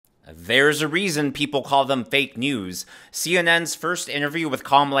There's a reason people call them fake news. CNN's first interview with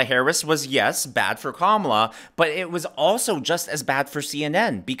Kamala Harris was, yes, bad for Kamala, but it was also just as bad for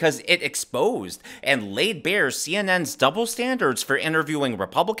CNN because it exposed and laid bare CNN's double standards for interviewing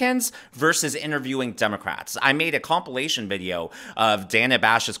Republicans versus interviewing Democrats. I made a compilation video of Dana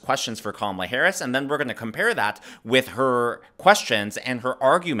Bash's questions for Kamala Harris, and then we're going to compare that with her questions and her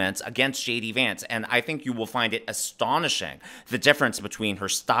arguments against J.D. Vance, and I think you will find it astonishing, the difference between her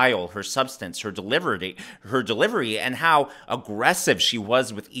style, her substance, her delivery, and how aggressive she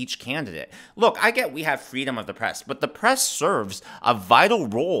was with each candidate. Look, I get we have freedom of the press, but the press serves a vital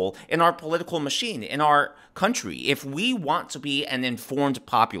role in our political machine, in our country. If we want to be an informed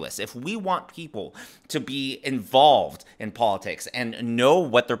populace, if we want people to be involved in politics and know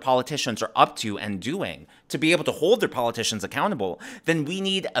what their politicians are up to and doing, to be able to hold their politicians accountable, then we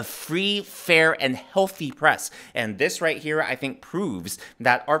need a free, fair, and healthy press. And this right here, I think, proves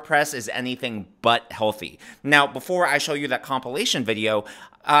that our press is anything but healthy. Now, before I show you that compilation video,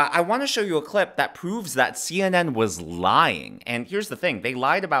 I want to show you a clip that proves that CNN was lying. And here's the thing, they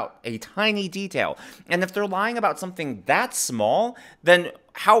lied about a tiny detail. And if they're lying about something that small, then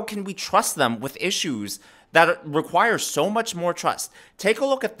how can we trust them with issues that require so much more trust? Take a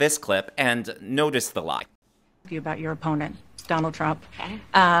look at this clip and notice the lie. About your opponent, Donald Trump. Okay.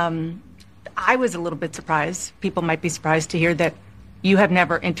 I was a little bit surprised. People might be surprised to hear that you have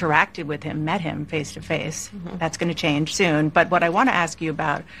never interacted with him, met him face to face. That's going to change soon. But what I want to ask you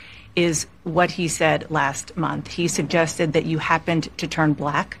about is what he said last month. He suggested that you happened to turn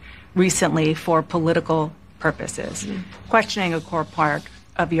black recently for political purposes, questioning a core part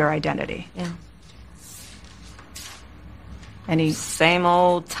of your identity. Yeah. Any Same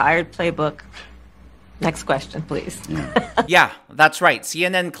old tired playbook. Next question, please. Yeah, that's right.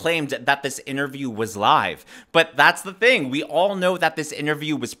 CNN claimed that this interview was live. But that's the thing. We all know that this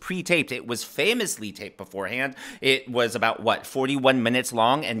interview was pre-taped. It was famously taped beforehand. It was about, 41 minutes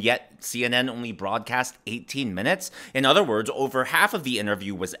long, and yet CNN only broadcast 18 minutes. In other words, over half of the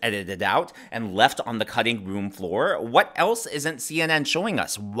interview was edited out and left on the cutting room floor. What else isn't CNN showing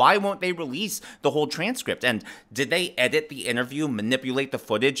us? Why won't they release the whole transcript? And did they edit the interview, manipulate the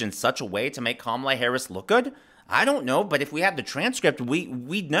footage in such a way to make Kamala Harris look good? I don't know, but if we had the transcript,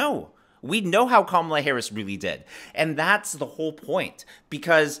 we'd know. We'd know how Kamala Harris really did. And that's the whole point.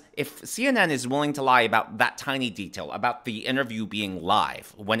 Because if CNN is willing to lie about that tiny detail, about the interview being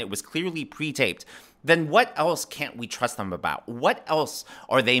live, when it was clearly pre-taped, then what else can't we trust them about? What else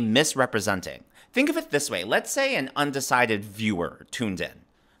are they misrepresenting? Think of it this way. Let's say an undecided viewer tuned in,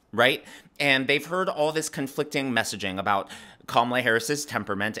 right? And they've heard all this conflicting messaging about Kamala Harris's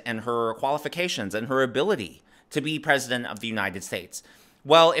temperament and her qualifications and her ability to be president of the United States.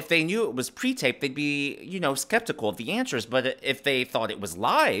 Well, if they knew it was pre-taped, they'd be, skeptical of the answers. But if they thought it was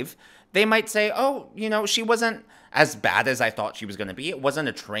live, they might say, oh, she wasn't as bad as I thought she was going to be. It wasn't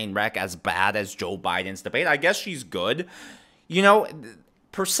a train wreck as bad as Joe Biden's debate. I guess she's good.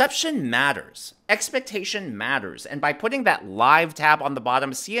 Perception matters. Expectation matters. And by putting that live tab on the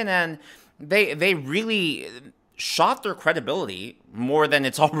bottom, CNN, they really shot their credibility more than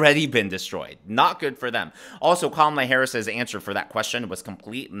it's already been destroyed. Not good for them. Also, Kamala Harris's answer for that question was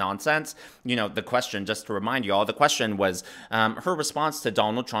complete nonsense. The question, just to remind you all, the question was her response to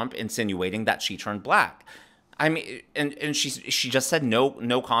Donald Trump insinuating that she turned black. I mean, and she just said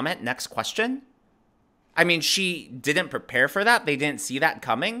no comment. Next question. I mean, she didn't prepare for that. They didn't see that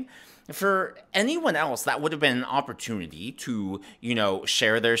coming. For anyone else, that would have been an opportunity to,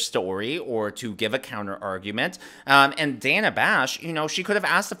 share their story or to give a counter argument. And Dana Bash, she could have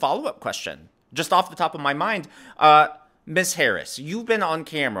asked a follow-up question. Just off the top of my mind, Ms. Harris, you've been on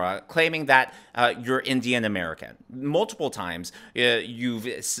camera claiming that you're Indian American. Multiple times you've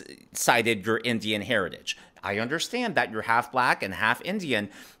cited your Indian heritage. I understand that you're half black and half Indian,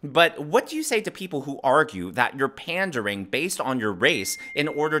 but what do you say to people who argue that you're pandering based on your race in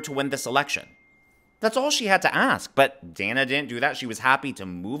order to win this election? That's all she had to ask, but Dana didn't do that. She was happy to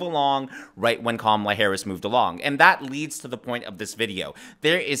move along right when Kamala Harris moved along, and that leads to the point of this video.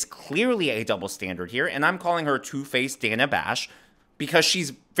 There is clearly a double standard here, and I'm calling her two-faced Dana Bash because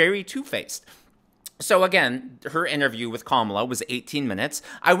she's very two-faced. So again, her interview with Kamala was 18 minutes.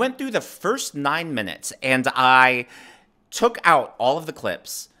 I went through the first 9 minutes and I took out all of the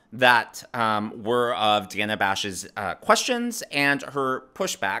clips that were of Dana Bash's questions and her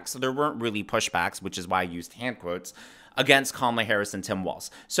pushbacks. So there weren't really pushbacks, which is why I used hand quotes, against Kamala Harris and Tim Walz.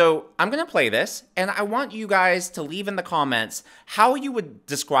 So I'm going to play this, and I want you guys to leave in the comments how you would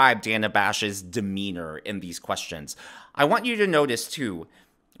describe Dana Bash's demeanor in these questions. I want you to notice, too,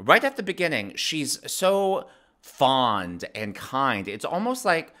 right at the beginning, she's so fond and kind. It's almost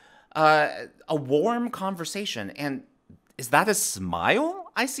like a warm conversation. And is that a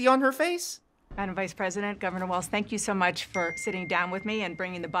smile I see on her face? Madam Vice President, Governor Walz, thank you so much for sitting down with me and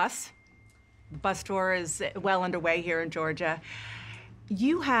bringing the bus. Bus tour is well underway here in Georgia.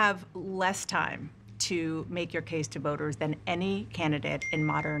 You have less time to make your case to voters than any candidate in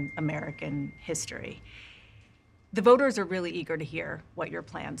modern American history. The voters are really eager to hear what your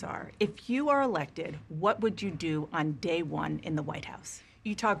plans are. If you are elected, what would you do on day one in the White House?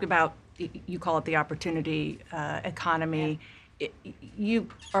 You talked about, you call it the opportunity economy. You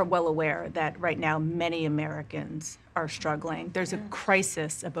are well aware that right now many Americans are struggling. There's a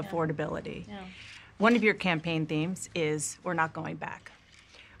crisis of affordability. One of your campaign themes is we're not going back.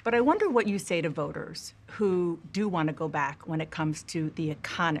 But I wonder what you say to voters who do want to go back when it comes to the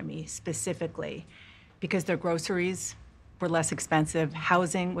economy specifically, because their groceries were less expensive,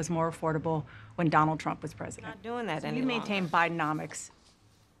 housing was more affordable when Donald Trump was president. Not doing that So any you longer. maintain Bidenomics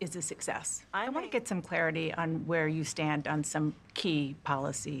is a success. I want to get some clarity on where you stand on some key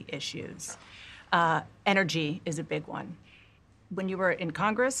policy issues. Energy is a big one. When you were in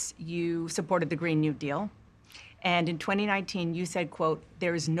Congress, you supported the Green New Deal. And in 2019, you said, quote,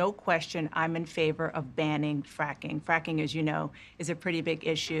 "There is no question I'm in favor of banning fracking." Fracking, as you know, is a pretty big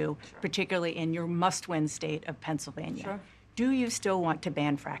issue, particularly in your must-win state of Pennsylvania. Sure. Do you still want to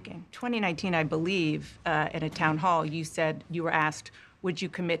ban fracking? 2019, I believe, at a town hall, you said you were asked, would you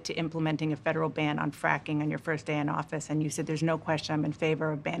commit to implementing a federal ban on fracking on your first day in office? And you said, there's no question I'm in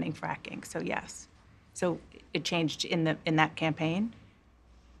favor of banning fracking. So yes. So it changed in that campaign.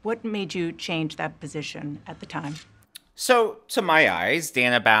 What made you change that position at the time? So, to my eyes,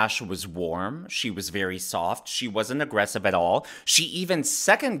 Dana Bash was warm. She was very soft. She wasn't aggressive at all. She even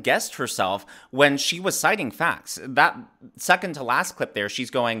second-guessed herself when she was citing facts. That second to last clip there,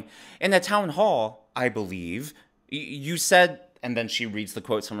 she's going, in a town hall, I believe, you said... And then she reads the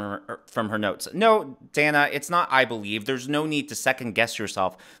quotes from her notes. No, Dana, it's not I believe. There's no need to second guess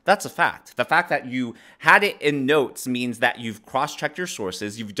yourself. That's a fact. The fact that you had it in notes means that you've cross-checked your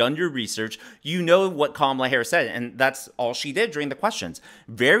sources, you've done your research, you know what Kamala Harris said, and that's all she did during the questions.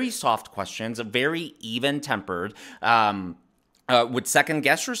 Very soft questions, very even-tempered, would second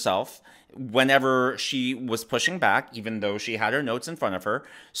guess herself whenever she was pushing back, even though she had her notes in front of her.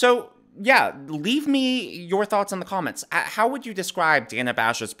 So, yeah, leave me your thoughts in the comments. How would you describe Dana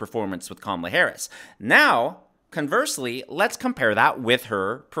Bash's performance with Kamala Harris? Now, conversely, let's compare that with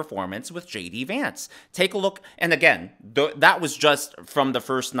her performance with J.D. Vance. Take a look, and again, that was just from the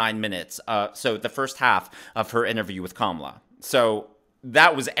first 9 minutes, so the first half of her interview with Kamala. So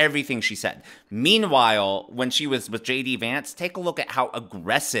that was everything she said. Meanwhile, when she was with J.D. Vance, take a look at how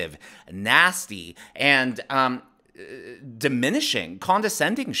aggressive, nasty, and diminishing,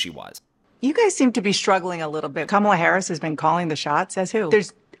 condescending she was. You guys seem to be struggling a little bit. Kamala Harris has been calling the shots. As who?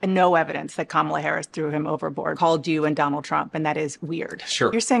 There's no evidence that Kamala Harris threw him overboard, called you and Donald Trump, and that is weird.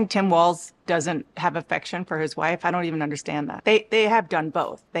 Sure. You're saying Tim Walz doesn't have affection for his wife? I don't even understand that. They have done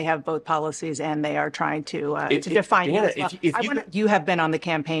both. They have both policies, and they are trying to define Dana, you as well. You have been on the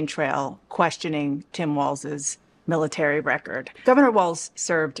campaign trail questioning Tim Walz's military record. Governor Walz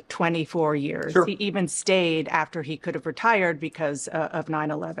served 24 years. Sure. He even stayed after he could have retired because of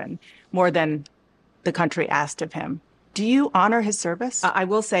 9/11, more than the country asked of him. Do you honor his service? I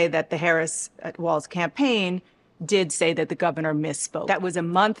will say that the Harris-Walz campaign did say that the governor misspoke. That was a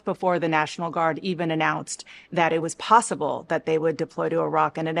month before the National Guard even announced that it was possible that they would deploy to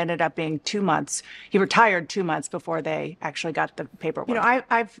Iraq, and it ended up being 2 months. He retired 2 months before they actually got the paperwork. You know,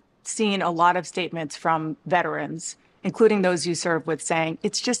 I've seen a lot of statements from veterans, including those you served with, saying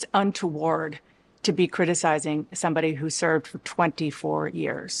it's just untoward to be criticizing somebody who served for 24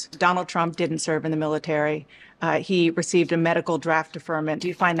 years. Donald Trump didn't serve in the military. He received a medical draft deferment. Do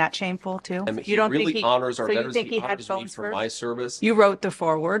you find that shameful, too? I mean, he really honors our veterans. You think he honors had me phones for first? my service. You wrote the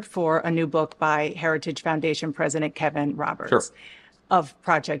foreword for a new book by Heritage Foundation President Kevin Roberts. Sure. Of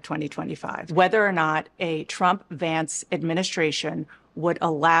Project 2025, whether or not a Trump-Vance administration would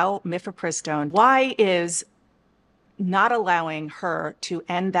allow mifepristone. Why is not allowing her to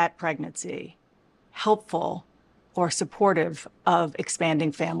end that pregnancy helpful or supportive of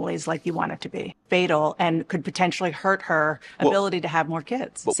expanding families like you want it to be? Fatal and could potentially hurt her ability to have more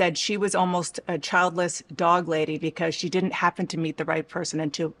kids. Said she was almost a childless dog lady because she didn't happen to meet the right person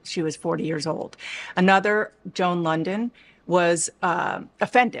until she was 40 years old. Another, Joan London, was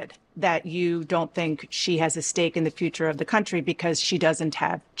offended that you don't think she has a stake in the future of the country because she doesn't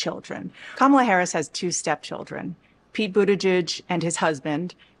have children. Kamala Harris has 2 stepchildren. Pete Buttigieg and his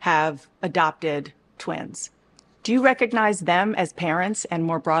husband have adopted twins. Do you recognize them as parents and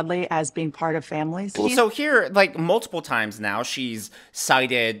more broadly as being part of families? So here, like multiple times now, she's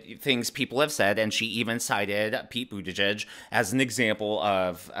cited things people have said, and she even cited Pete Buttigieg as an example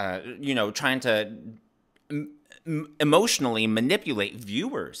of, trying to emotionally manipulate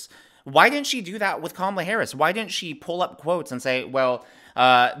viewers. Why didn't she do that with Kamala Harris? Why didn't she pull up quotes and say, well,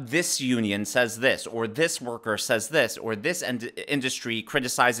 this union says this, or this worker says this, or this industry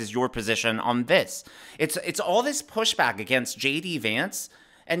criticizes your position on this? It's all this pushback against J.D. Vance,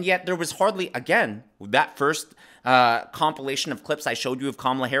 and yet there was hardly, again, that first compilation of clips I showed you of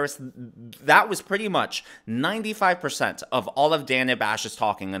Kamala Harris, that was pretty much 95% of all of Dana Bash's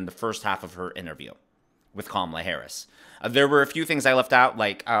talking in the first half of her interview with Kamala Harris. There were a few things I left out,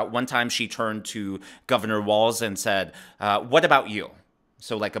 like one time she turned to Governor Walz and said, what about you?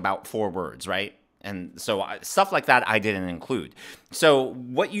 So like about 4 words, right? And so stuff like that I didn't include. So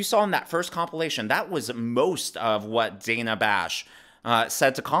what you saw in that first compilation, that was most of what Dana Bash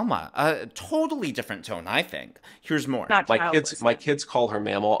said to Kamala. A totally different tone, I think. Here's more. My kids call her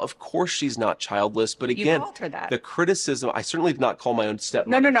Mammal. Of course she's not childless, but again, the criticism, I certainly did not call my own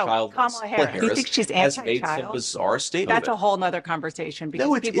stepmother childless. Kamala Harris. You think she's has made anti-child? some bizarre statement. That's a whole nother conversation. Because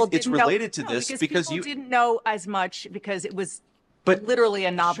no, people it's didn't related know, to this because people didn't know as much because it was literally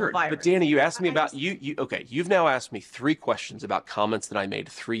a novel virus. But Dana, you asked me about okay. You've now asked me 3 questions about comments that I made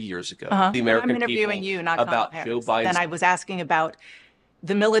 3 years ago. The American I'm interviewing people you, not about Kamala Joe Harris. Biden. Then I was asking about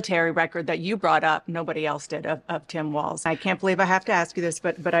the military record that you brought up. Nobody else did of Tim Walz. I can't believe I have to ask you this,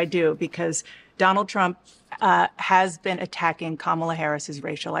 but I do, because Donald Trump has been attacking Kamala Harris's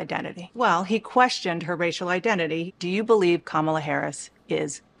racial identity. Well, he questioned her racial identity. Do you believe Kamala Harris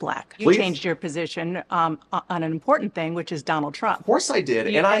is black? You changed your position on an important thing, which is Donald Trump. Of course I did.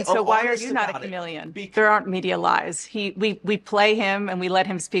 And so why are you not a chameleon? There aren't media lies. We play him and we let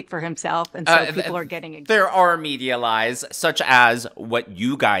him speak for himself. And so people are getting... There are media lies, such as what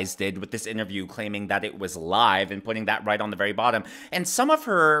you guys did with this interview, claiming that it was live and putting that right on the very bottom. And some of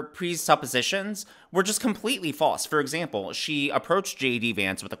her presuppositions were just completely false. For example, she approached J.D.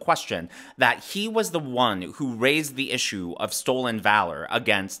 Vance with a question that he was the one who raised the issue of stolen valor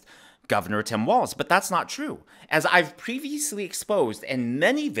against Governor Tim Walz, but that's not true. As I've previously exposed in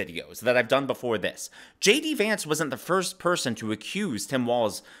many videos that I've done before this, J.D. Vance wasn't the first person to accuse Tim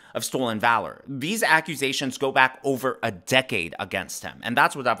Walz of stolen valor. These accusations go back over a decade against him, and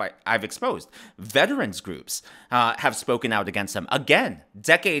that's what I've exposed. Veterans groups have spoken out against him, again,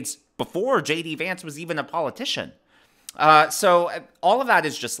 decades before J.D. Vance was even a politician. So all of that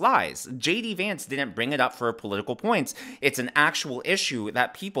is just lies. J.D. Vance didn't bring it up for political points. It's an actual issue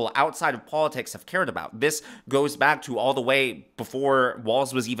that people outside of politics have cared about. This goes back to all the way before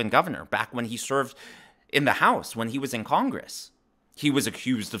Walz was even governor, back when he served in the House, when he was in Congress. He was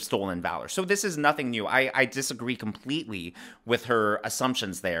accused of stolen valor. So this is nothing new. I disagree completely with her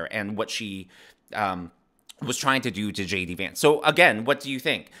assumptions there and what she was trying to do to J.D. Vance. So again, what do you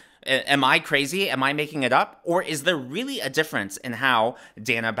think? Am I crazy? Am I making it up? Or is there really a difference in how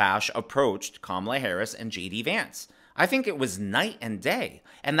Dana Bash approached Kamala Harris and J.D. Vance? I think it was night and day.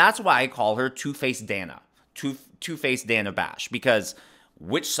 And that's why I call her Two-Faced Dana. Two-Faced Dana Bash. Because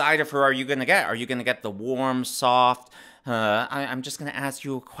which side of her are you going to get? Are you going to get the warm, soft, I'm just going to ask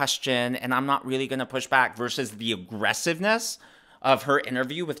you a question and I'm not really going to push back, versus the aggressiveness of her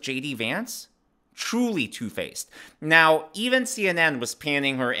interview with J.D. Vance? Truly two-faced. Now, even CNN was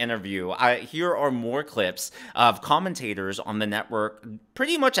panning her interview. Here are more clips of commentators on the network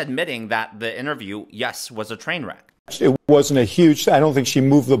pretty much admitting that the interview, yes, was a train wreck. It wasn't a huge, I don't think she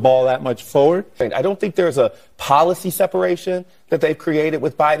moved the ball that much forward. I don't think there's a policy separation that they've created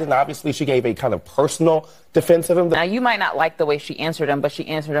with Biden. Obviously, she gave a kind of personal defense of him. Now, you might not like the way she answered him, but she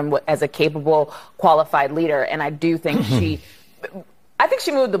answered him as a capable, qualified leader. And I do think I think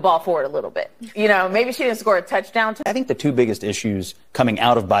she moved the ball forward a little bit. You know, maybe she didn't score a touchdown. I think the 2 biggest issues coming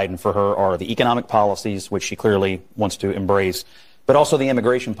out of Biden for her are the economic policies, which she clearly wants to embrace, but also the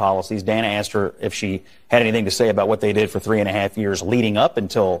immigration policies. Dana asked her if she had anything to say about what they did for 3.5 years leading up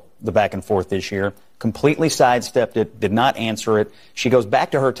until the back and forth this year. Completely sidestepped it, did not answer it. She goes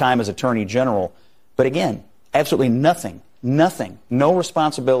back to her time as Attorney General. But again, absolutely nothing, no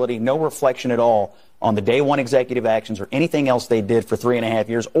responsibility, no reflection at all on the day one executive actions or anything else they did for 3.5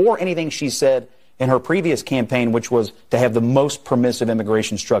 years, or anything she said in her previous campaign, which was to have the most permissive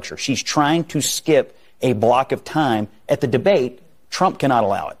immigration structure. She's trying to skip a block of time at the debate. Trump cannot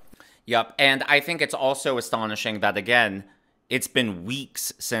allow it. Yep, and I think it's also astonishing that, again, it's been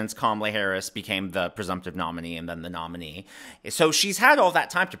weeks since Kamala Harris became the presumptive nominee and then the nominee. So she's had all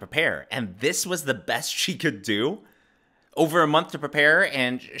that time to prepare, and this was the best she could do. Over a month to prepare,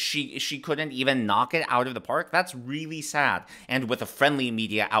 and she couldn't even knock it out of the park. That's really sad, and with a friendly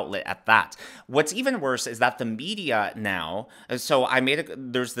media outlet at that. What's even worse is that the media now, so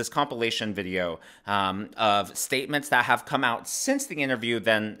there's this compilation video of statements that have come out since the interview,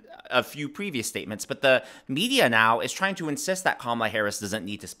 then a few previous statements, but the media now is trying to insist that Kamala Harris doesn't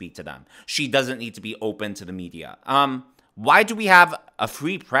need to speak to them. She doesn't need to be open to the media. Why do we have a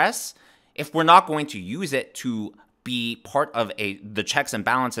free press if we're not going to use it to be part of the checks and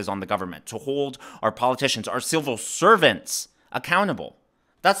balances on the government, to hold our politicians, our civil servants accountable?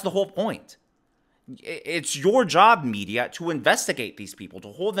 That's the whole point. It's your job, media, to investigate these people, to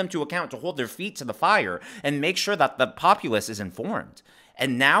hold them to account, to hold their feet to the fire, and make sure that the populace is informed.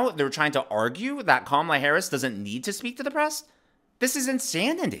 And now they're trying to argue that Kamala Harris doesn't need to speak to the press? This is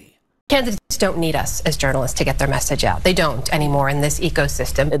insanity. Candidates don't need us as journalists to get their message out. They don't anymore in this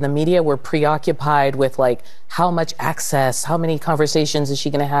ecosystem. In the media, we're preoccupied with like how much access, how many conversations is she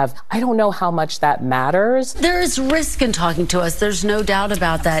going to have? I don't know how much that matters. There is risk in talking to us. There's no doubt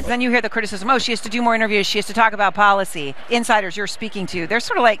about that. Then you hear the criticism, oh, she has to do more interviews. She has to talk about policy. Insiders you're speaking to, they're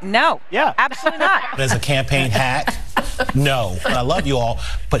sort of like, no, absolutely not. As a campaign hack, no. I love you all,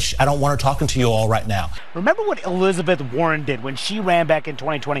 but I don't want her talking to you all right now. Remember what Elizabeth Warren did when she ran back in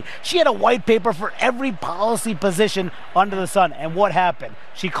 2020? She had a white paper for every policy position under the sun. And what happened?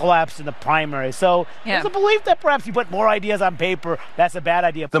 She collapsed in the primary. So there's a belief that perhaps you put more ideas on paper. That's a bad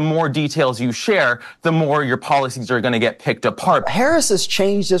idea. The more details you share, the more your policies are going to get picked apart. Harris has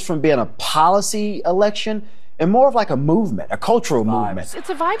changed this from being a policy election and more of like a movement, a cultural movement. It's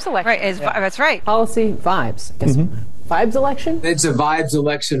a vibes election. Right, that's right. Policy, vibes. Vibes election? It's a vibes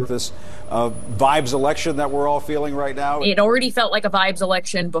election. This vibes election that we're all feeling right now. It already felt like a vibes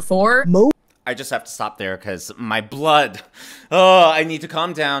election before. I just have to stop there because my blood, I need to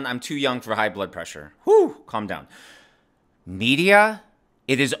calm down. I'm too young for high blood pressure. Whew, calm down. Media,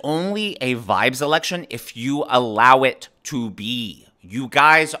 it is only a vibes election if you allow it to be. You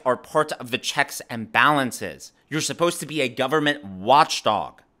guys are part of the checks and balances. You're supposed to be a government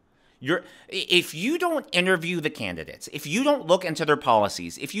watchdog. If you don't interview the candidates, if you don't look into their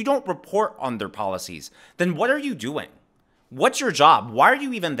policies, if you don't report on their policies, then what are you doing? What's your job? Why are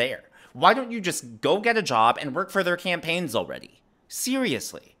you even there? Why don't you just go get a job and work for their campaigns already?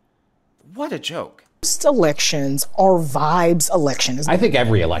 Seriously. What a joke. Most elections are vibes elections. I think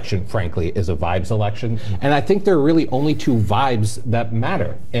every election, frankly, is a vibes election. And I think there are really only two vibes that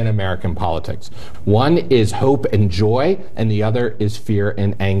matter in American politics. One is hope and joy, and the other is fear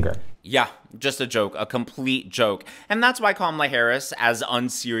and anger. Yeah, just a joke, a complete joke. And that's why Kamala Harris, as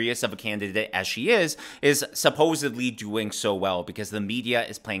unserious of a candidate as she is supposedly doing so well, because the media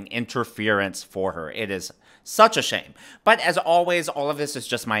is playing interference for her. It is such a shame. But as always, all of this is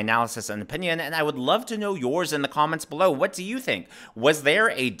just my analysis and opinion, and I would love to know yours in the comments below. What do you think? Was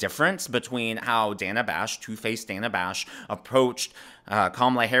there a difference between how Dana Bash, Two-Face Dana Bash, approached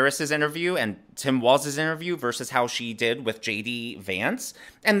Kamala Harris's interview and Tim Walz's interview versus how she did with JD Vance?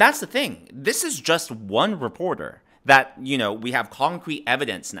 And that's the thing. This is just one reporter that, we have concrete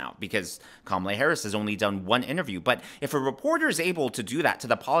evidence now because Kamala Harris has only done one interview. But if a reporter is able to do that to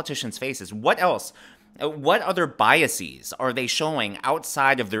the politicians' faces, what else? What other biases are they showing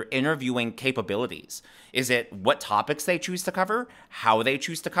outside of their interviewing capabilities? Is it what topics they choose to cover, how they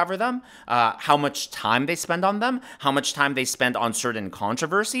choose to cover them, how much time they spend on them, how much time they spend on certain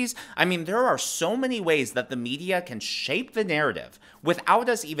controversies? I mean, there are so many ways that the media can shape the narrative without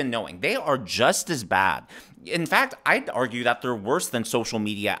us even knowing. They are just as bad. In fact, I'd argue that they're worse than social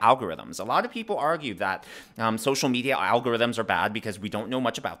media algorithms. A lot of people argue that social media algorithms are bad because we don't know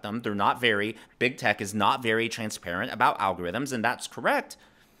much about them. Big tech is not very transparent about algorithms, and that's correct.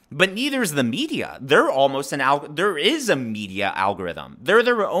 But neither is the media. There is a media algorithm. They're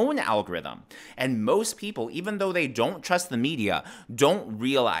their own algorithm. And most people, even though they don't trust the media, don't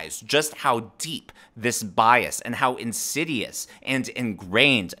realize just how deep this bias and how insidious and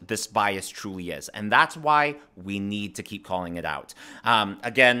ingrained this bias truly is. And that's why we need to keep calling it out.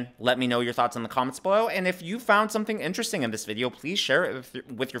 Again, let me know your thoughts in the comments below. And if you found something interesting in this video, please share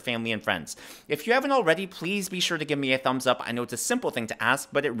it with your family and friends. If you haven't already, please be sure to give me a thumbs up. I know it's a simple thing to ask,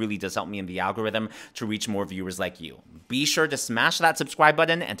 but it really does help me in the algorithm to reach more viewers like you. Be sure to smash that subscribe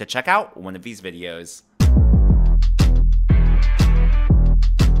button and to check out one of these videos.